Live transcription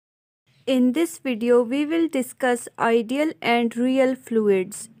In this video, we will discuss ideal and real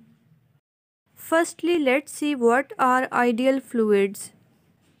fluids. Firstly, let's see what are ideal fluids.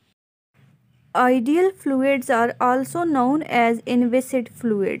 Ideal fluids are also known as inviscid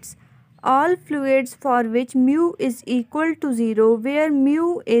fluids. All fluids for which mu is equal to 0, where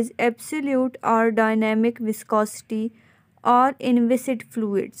mu is absolute or dynamic viscosity, are inviscid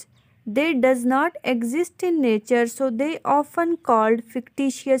fluids. They does not exist in nature, so they often called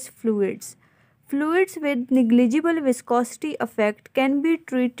fictitious fluids. Fluids with negligible viscosity effect can be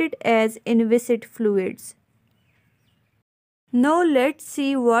treated as inviscid fluids. Now let's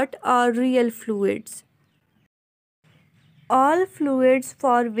see what are real fluids. All fluids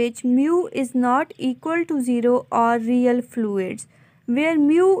for which mu is not equal to 0 are real fluids, where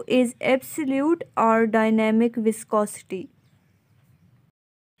mu is absolute or dynamic viscosity.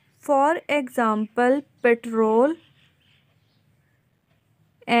 For example, petrol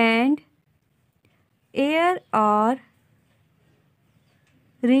and air are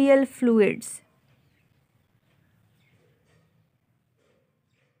real fluids.